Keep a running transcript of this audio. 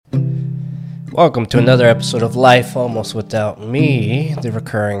Welcome to another episode of Life Almost Without Me, the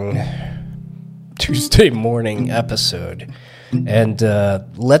recurring Tuesday morning episode. And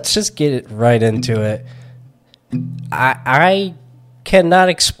let's just get it right into it. I cannot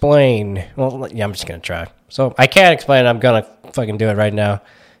explain. Well, yeah, I'm just going to try. So I can't explain. I'm going to fucking do it right now.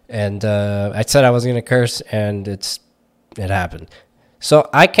 And I said I was going to curse, and it happened. So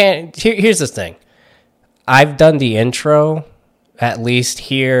I can't. Here's the thing. I've done the intro, at least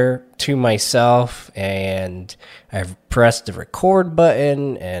here, to myself, and I've pressed the record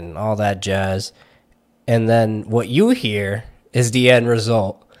button and all that jazz. And then what you hear is the end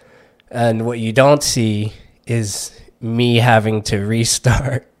result. And what you don't see is me having to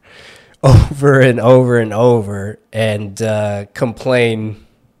restart over and over and over and complain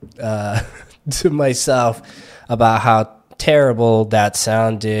to myself about how terrible that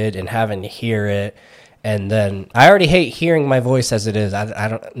sounded and having to hear it. And then I already hate hearing my voice as it is. I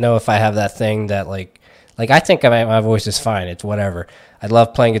don't know if I have that thing that like I think my voice is fine. It's whatever. I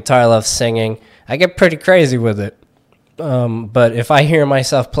love playing guitar. I love singing. I get pretty crazy with it. But if I hear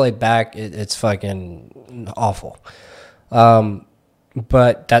myself played back, it's fucking awful.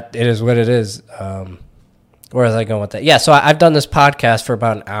 But that it is what it is. Where was I going with that? Yeah, so I've done this podcast for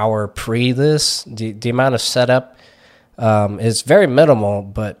about an hour pre this. The amount of setup is very minimal,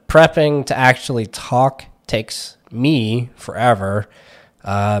 but prepping to actually talk takes me forever.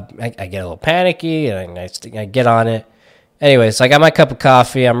 I get a little panicky, and I get on it. Anyways, I got my cup of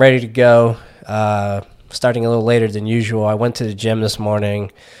coffee. I'm ready to go. Starting a little later than usual. I went to the gym this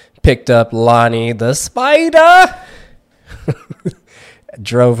morning, picked up Lonnie the spider,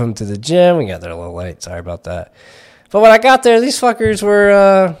 drove him to the gym. We got there a little late. Sorry about that. But when I got there, these fuckers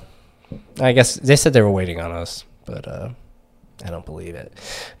were, I guess they said they were waiting on us. But I don't believe it.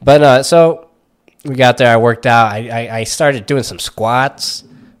 But so we got there. I worked out. I started doing some squats.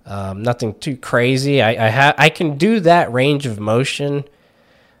 Nothing too crazy. I can do that range of motion.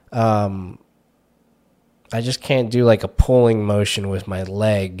 I just can't do like a pulling motion with my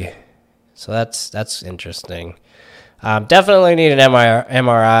leg. So that's interesting. Definitely need an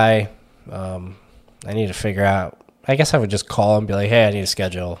MRI. I need to figure out. I guess I would just call and be like, hey, I need to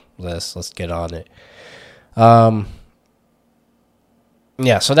schedule this. Let's get on it.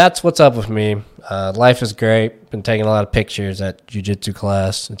 Yeah, so that's what's up with me. Life is great. Been taking a lot of pictures at jiu-jitsu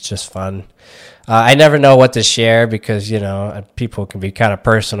class. It's just fun. I never know what to share because, people can be kind of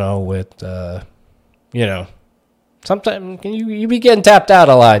personal with, sometimes you be getting tapped out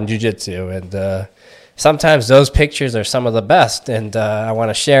a lot in jiu-jitsu, and sometimes those pictures are some of the best, and I want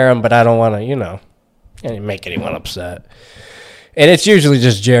to share them, but I don't want to, make anyone upset. And it's usually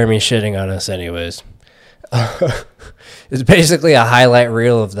just Jeremy shitting on us anyways. It's basically a highlight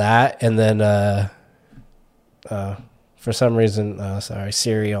reel of that, and then for some reason,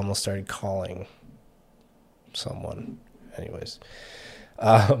 Siri almost started calling someone. Anyways,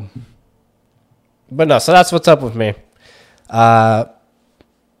 but no, so that's what's up with me.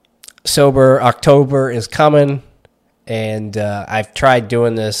 Sober October is coming, and I've tried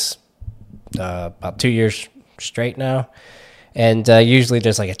doing this about 2 years straight now. And usually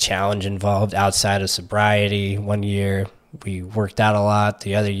there's like a challenge involved outside of sobriety. 1 year we worked out a lot.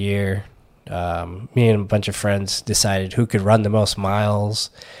 The other year, me and a bunch of friends decided who could run the most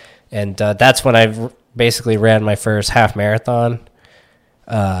miles. And that's when I basically ran my first half marathon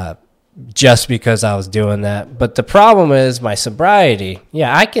just because I was doing that. But the problem is my sobriety.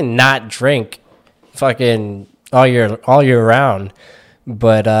 Yeah, I can not drink fucking all year round.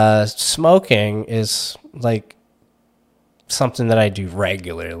 But smoking is like something that I do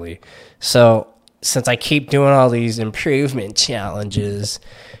regularly. So since I keep doing all these improvement challenges,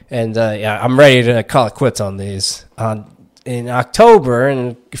 and I'm ready to call it quits on these. In October,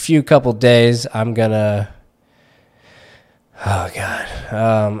 in a couple days, I'm gonna. Oh God,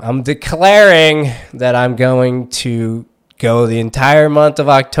 I'm declaring that I'm going to go the entire month of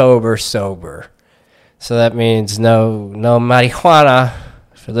October sober. So that means no marijuana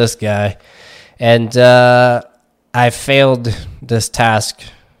for this guy, and I've failed this task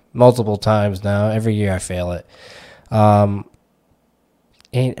multiple times now. Every year I fail it. But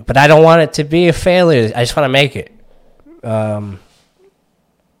I don't want it to be a failure. I just want to make it.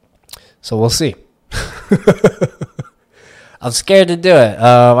 So we'll see. I'm scared to do it.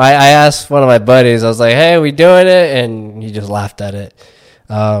 I asked one of my buddies, I was like, hey, are we doing it? And he just laughed at it.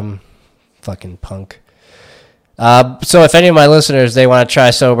 Fucking punk. So if any of my listeners, they want to try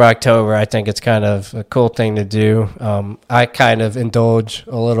Sober October, I think it's kind of a cool thing to do. I kind of indulge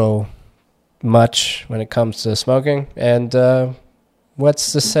a little much when it comes to smoking, and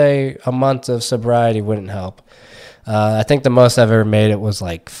what's to say a month of sobriety wouldn't help. I think the most I've ever made it was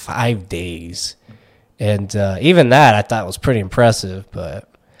like 5 days. And even that I thought was pretty impressive. But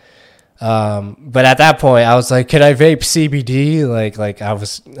at that point I was like, can I vape CBD? Like I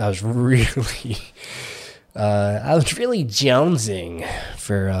was really, I was really jonesing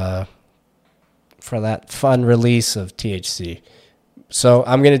for that fun release of THC. So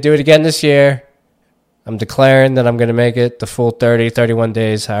I'm going to do it again this year. I'm declaring that I'm going to make it the full 30, 31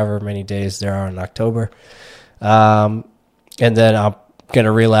 days, however many days there are in October. And then I'm going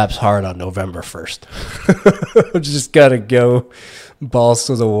to relapse hard on November 1st. I'm just got to go balls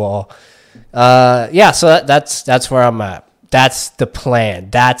to the wall. So that's where I'm at. That's the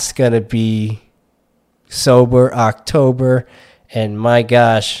plan. That's going to be sober October. And my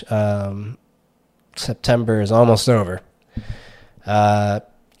gosh, September is almost over.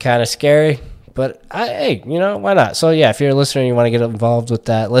 Kind of scary. But, hey, why not? So, yeah, if you're a listener and you want to get involved with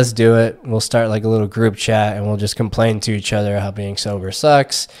that, let's do it. We'll start like a little group chat, and we'll just complain to each other how being sober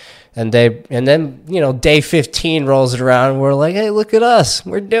sucks. And then, day 15 rolls around, and we're like, hey, look at us.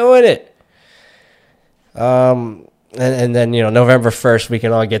 We're doing it. And then, November 1st, we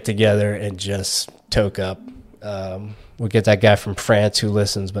can all get together and just toke up. We'll get that guy from France who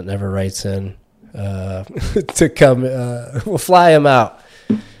listens but never writes in to come. We'll fly him out.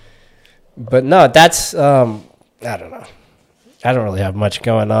 But no, that's, I don't know. I don't really have much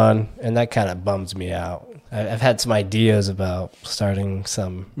going on, and that kind of bums me out. I've had some ideas about starting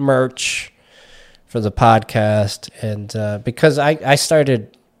some merch for the podcast, and because I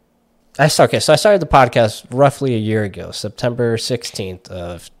started the podcast roughly a year ago, September 16th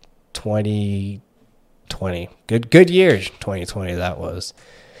of 2020. Good year, 2020 that was.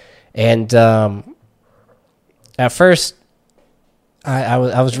 And at first, I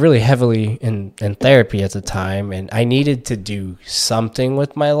was really heavily in therapy at the time, and I needed to do something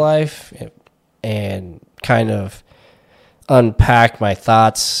with my life and kind of unpack my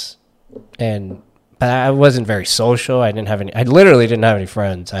thoughts. But I wasn't very social. I literally didn't have any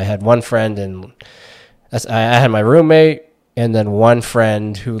friends. I had one friend, and I had my roommate, and then one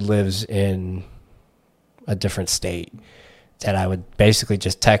friend who lives in a different state that I would basically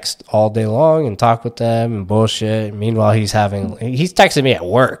just text all day long and talk with them and bullshit. Meanwhile, he's texting me at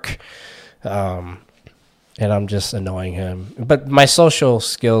work. And I'm just annoying him. But my social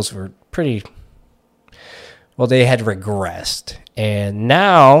skills were they had regressed. And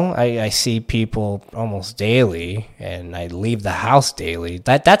now I see people almost daily, and I leave the house daily.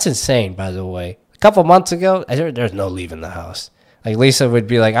 That's insane, by the way. A couple months ago, there's no leaving the house. Like Lisa would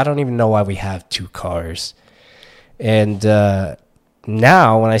be like, I don't even know why we have 2 cars. And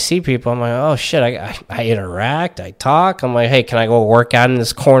now when I see people, I'm like, oh, shit, I interact, I talk. I'm like, hey, can I go work out in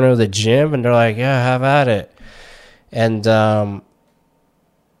this corner of the gym? And they're like, yeah, have at it. And,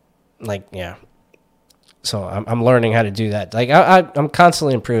 yeah. So I'm learning how to do that. Like, I'm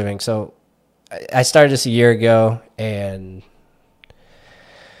constantly improving. So I started this a year ago, and,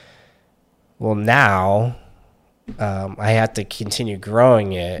 well, now I have to continue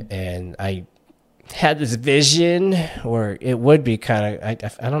growing it, and I had this vision where it would be kind of,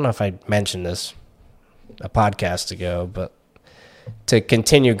 I don't know if I mentioned this a podcast ago, but to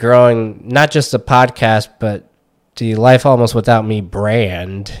continue growing not just the podcast, but the Life Almost Without Me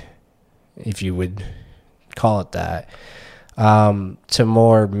brand, if you would call it that, to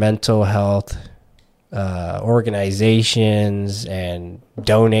more mental health organizations and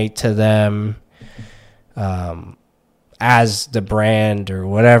donate to them as the brand or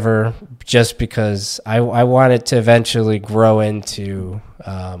whatever, just because I want it to eventually grow into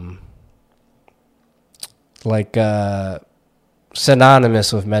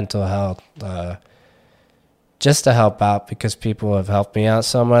synonymous with mental health, just to help out, because people have helped me out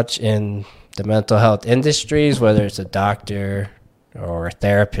so much in the mental health industries, whether it's a doctor or a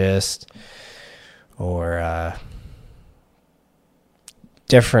therapist or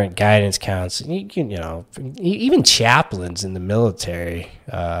different guidance counselors, even chaplains in the military.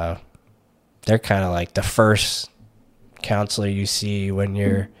 They're kind of like the first counselor you see when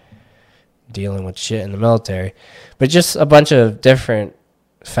you're dealing with shit in the military. But just a bunch of different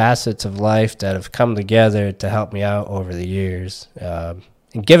facets of life that have come together to help me out over the years. And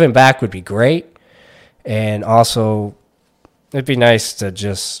giving back would be great. And also, it'd be nice to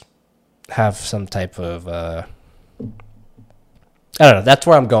just have some type of... I don't know. That's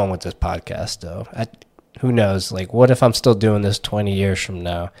where I'm going with this podcast, though. Who knows? Like, what if I'm still doing this 20 years from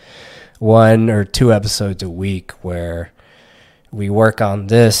now? 1 or 2 episodes a week where we work on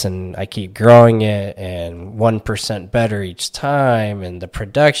this and I keep growing it and 1% better each time, and the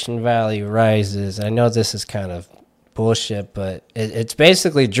production value rises. I know this is kind of bullshit, but it's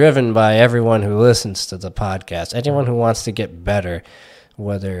basically driven by everyone who listens to the podcast. Anyone who wants to get better,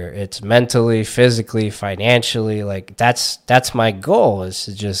 whether it's mentally, physically, financially, like that's my goal, is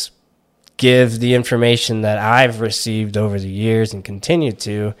to just give the information that I've received over the years and continue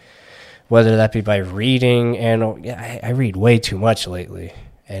to, whether that be by reading. And I read way too much lately,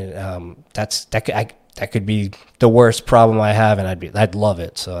 and that could be the worst problem I have, and I'd love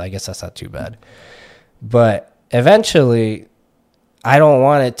it. So I guess that's not too bad. But eventually, I don't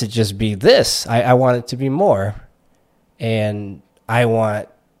want it to just be this. I want it to be more, and I want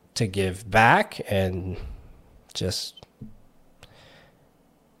to give back, and just,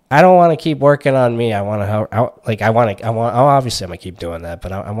 I don't want to keep working on me. Obviously I'm gonna keep doing that,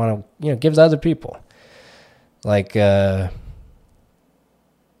 but I want to, give to other people. Like, I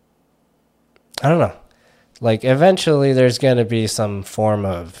don't know. Like, eventually there's going to be some form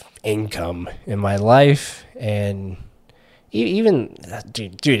of income in my life, and even,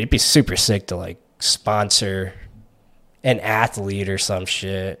 dude, it'd be super sick to, like, sponsor an athlete or some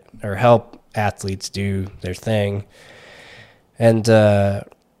shit, or help athletes do their thing. And, I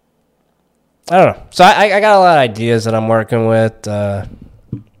don't know. So I got a lot of ideas that I'm working with. I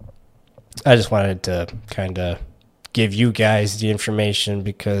just wanted to kind of give you guys the information,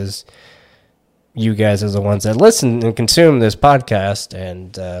 because you guys are the ones that listen and consume this podcast,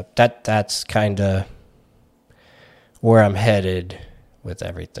 and that's kind of where I'm headed with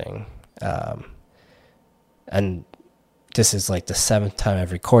everything. And this is like the 7th time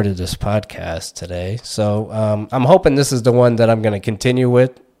I've recorded this podcast today, so I'm hoping this is the one that I'm going to continue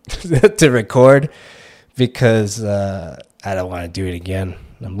with to record, because I don't want to do it again.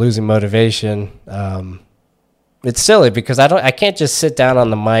 I'm losing motivation. It's silly because I can't just sit down on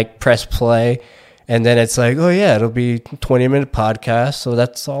the mic, press play, and then it's like, oh yeah, it'll be 20-minute podcast, so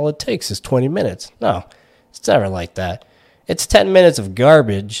that's all it takes is 20 minutes. No, it's never like that. It's 10 minutes of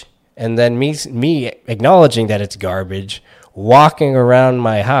garbage, and then me acknowledging that it's garbage, walking around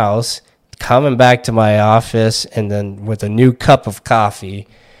my house, coming back to my office, and then with a new cup of coffee,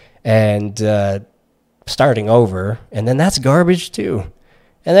 and starting over, and then that's garbage too.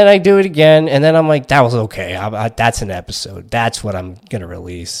 And then I do it again, and then I'm like, that was okay. That's an episode. That's what I'm going to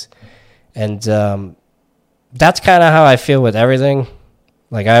release. And that's kind of how I feel with everything.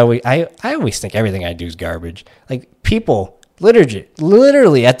 Like, I always think everything I do is garbage. Like, people,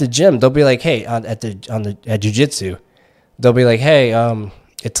 literally at the gym, they'll be like, hey, at jiu-jitsu, they'll be like, hey,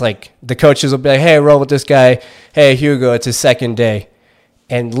 it's like, the coaches will be like, hey, roll with this guy. Hey, Hugo, it's his second day.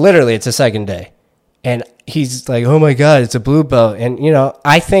 And literally, it's a second day. And he's like, oh my God, it's a blue belt. And,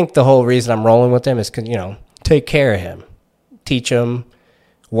 I think the whole reason I'm rolling with him is because, take care of him. Teach him,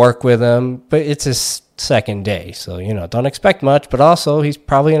 work with him. But it's his second day. So, don't expect much. But also, he's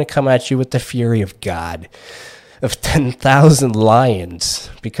probably going to come at you with the fury of God, of 10,000 lions.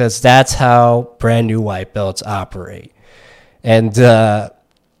 Because that's how brand new white belts operate. And I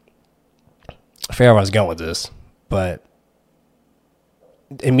forget where I was going with this. But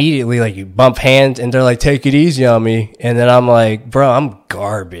immediately, like, you bump hands and they're like, take it easy on me, and then I'm like, bro, I'm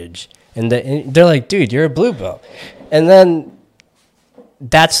garbage, and they're like, dude, you're a blue belt. And then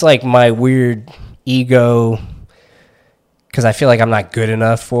that's like my weird ego, because I feel like I'm not good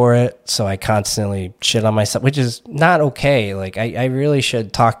enough for it, so I constantly shit on myself, which is not okay. Like, I really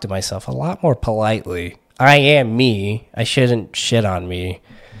should talk to myself a lot more politely. I am me. I shouldn't shit on me.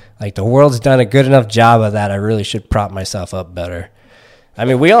 Like, the world's done a good enough job of that. I really should prop myself up better. I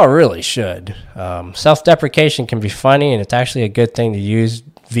mean, we all really should. Self-deprecation can be funny, and it's actually a good thing to use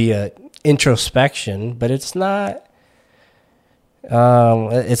via introspection, but it's not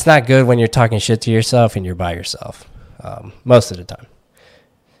good when you're talking shit to yourself and you're by yourself, most of the time.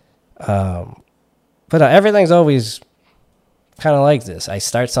 But everything's always kind of like this. I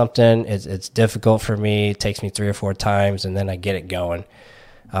start something, it's difficult for me, it takes me 3 or 4 times, and then I get it going.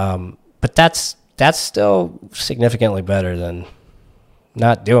 But that's still significantly better than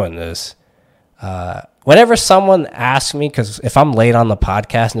not doing this. Whenever someone asks me, because if I'm late on the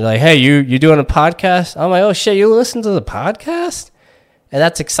podcast and they're like, hey, you doing a podcast? I'm like, oh shit, you listen to the podcast? And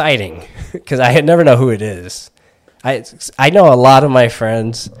that's exciting, because I never know who it is. I know a lot of my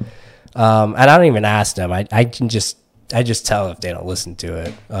friends, and I don't even ask them. I just tell if they don't listen to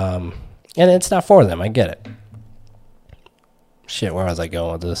it. And it's not for them. I get it. Shit, where was I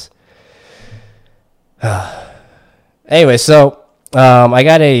going with this? Anyway, so I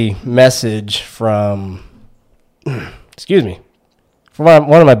got a message from, from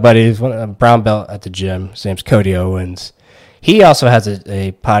one of my buddies, a brown belt at the gym. His name's Cody Owens. He also has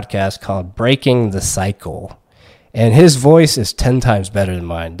a podcast called Breaking the Cycle, and his voice is 10 times better than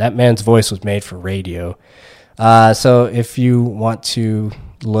mine. That man's voice was made for radio. So if you want to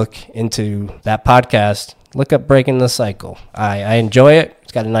look into that podcast, look up Breaking the Cycle. I enjoy it.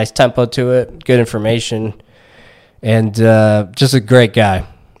 It's got a nice tempo to it, good information, and just a great guy.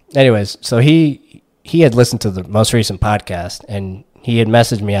 Anyways, so he had listened to the most recent podcast, and he had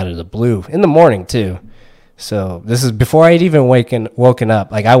messaged me out of the blue in the morning too. So this is before I'd even woken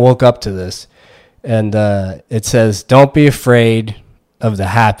up. Like, I woke up to this, and it says, "Don't be afraid of the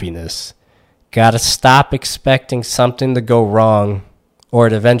happiness. Gotta stop expecting something to go wrong, or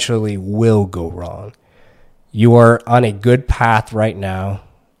it eventually will go wrong. You are on a good path right now,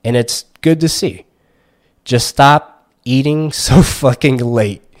 and it's good to see. Just stop eating so fucking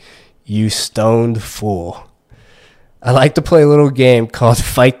late, you stoned fool. I like to play a little game called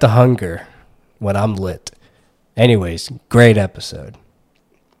Fight the Hunger when I'm lit." Anyways, great episode.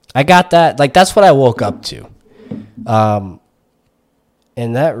 I got that. Like, that's what I woke up to.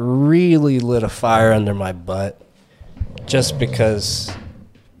 And that really lit a fire under my butt, just because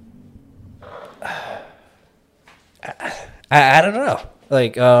I don't know.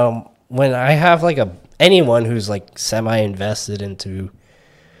 Like, when I have like anyone who's like semi-invested into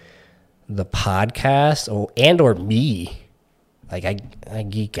the podcast or me, like I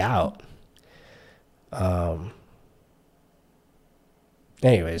geek out.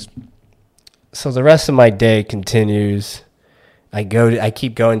 Anyways, so the rest of my day continues. I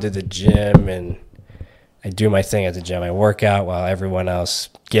keep going to the gym, and I do my thing at the gym. I work out while everyone else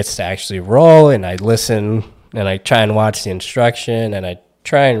gets to actually roll, and I listen, and I try and watch the instruction, and I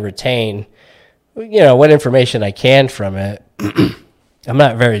try and retain, what information I can from it. I'm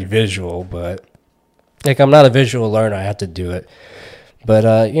not very visual, but like, I'm not a visual learner. I have to do it. But,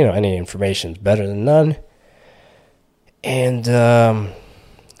 any information is better than none. And,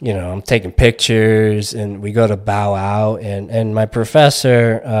 I'm taking pictures, and we go to bow out, and my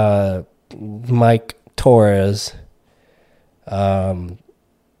professor, Mike Torres,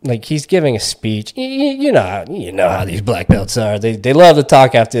 like, he's giving a speech. You know how these black belts are. They love to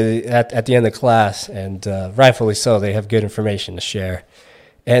talk at the end of class, and rightfully so. They have good information to share.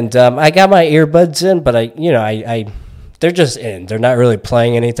 And I got my earbuds in, but they're just in. They're not really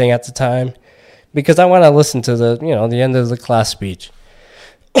playing anything at the time, because I want to listen to the end of the class speech.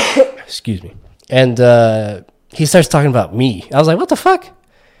 Excuse me. And he starts talking about me. I was like, what the fuck?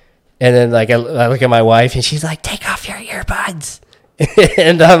 And then I look at my wife, and she's like, take off your earbuds.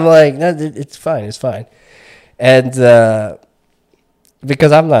 And I'm like, no, it's fine. And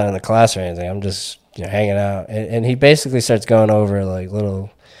because I'm not in the class or anything, I'm just hanging out. And he basically starts going over like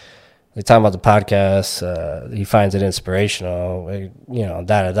talking about the podcast. He finds it inspirational,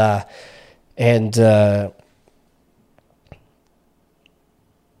 da-da-da. And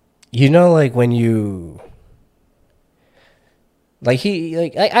like, when you, like,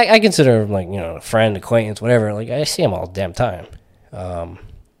 I consider him like, a friend, acquaintance, whatever. Like, I see him all the damn time. I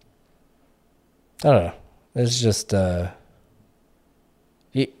don't know. It's just, I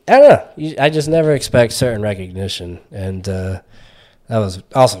don't know. I just never expect certain recognition. And that was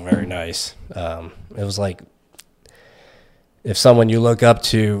also very nice. It was like if someone you look up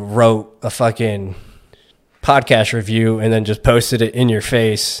to wrote a fucking podcast review and then just posted it in your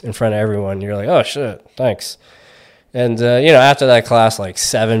face in front of everyone. You're like, oh shit, thanks. And after that class, like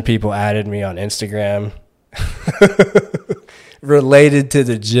 7 people added me on Instagram related to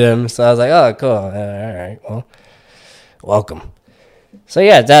the gym. So I was like, oh, cool. All right, well, welcome. So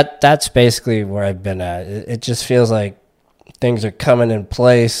yeah, that's basically where I've been at. It just feels like things are coming in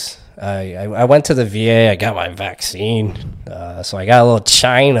place. I went to the VA. I got my vaccine, so I got a little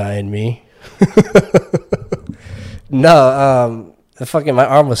China in me. No, my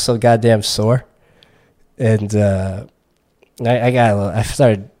arm was so goddamn sore, and I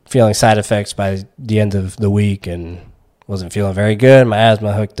started feeling side effects by the end of the week, and wasn't feeling very good. My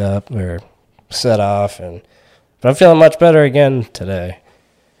asthma hooked up or set off, but I'm feeling much better again today.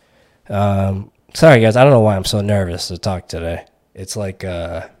 Sorry guys, I don't know why I'm so nervous to talk today. It's like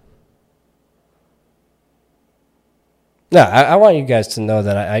no, I want you guys to know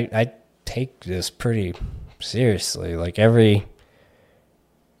that I take this pretty seriously. Like, every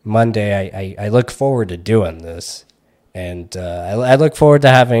Monday I look forward to doing this, and I look forward to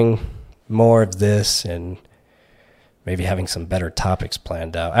having more of this, and maybe having some better topics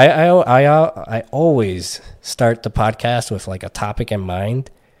planned out. I always start the podcast with like a topic in mind,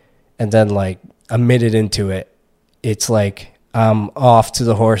 and then like a minute into it, it's like I'm off to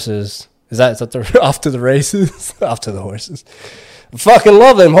the horses. Is that the off to the races? Off to the horses. I fucking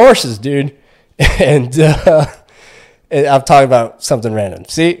love them horses, dude. And I'm talking about something random.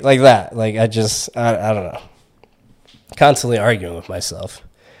 See, like that. Like, I don't know. Constantly arguing with myself.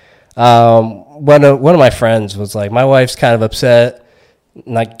 One of my friends was like, my wife's kind of upset,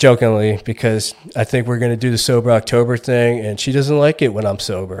 like jokingly, because I think we're going to do the sober October thing, and she doesn't like it when I'm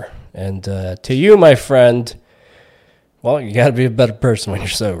sober. And to you, my friend, well, you got to be a better person when you're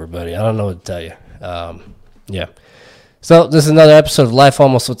sober, buddy. I don't know what to tell you. Yeah. So this is another episode of Life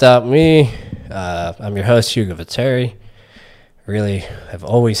Almost Without Me. I'm your host, Hugo Viteri. Really, I've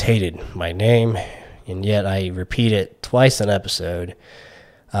always hated my name, and yet I repeat it twice an episode.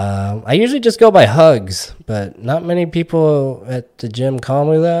 I usually just go by Hugs, but not many people at the gym call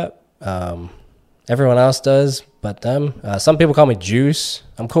me that. Everyone else does, but them. Some people call me Juice.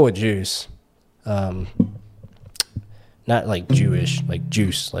 I'm cool with Juice. Not like Jewish, like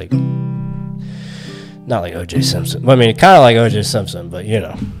Juice, like not like O.J. Simpson. I mean, kind of like O.J. Simpson, but you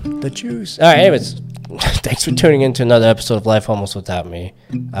know, the Juice. All right, anyways, thanks for tuning in to another episode of Life Almost Without Me.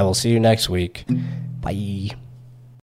 I will see you next week. Bye.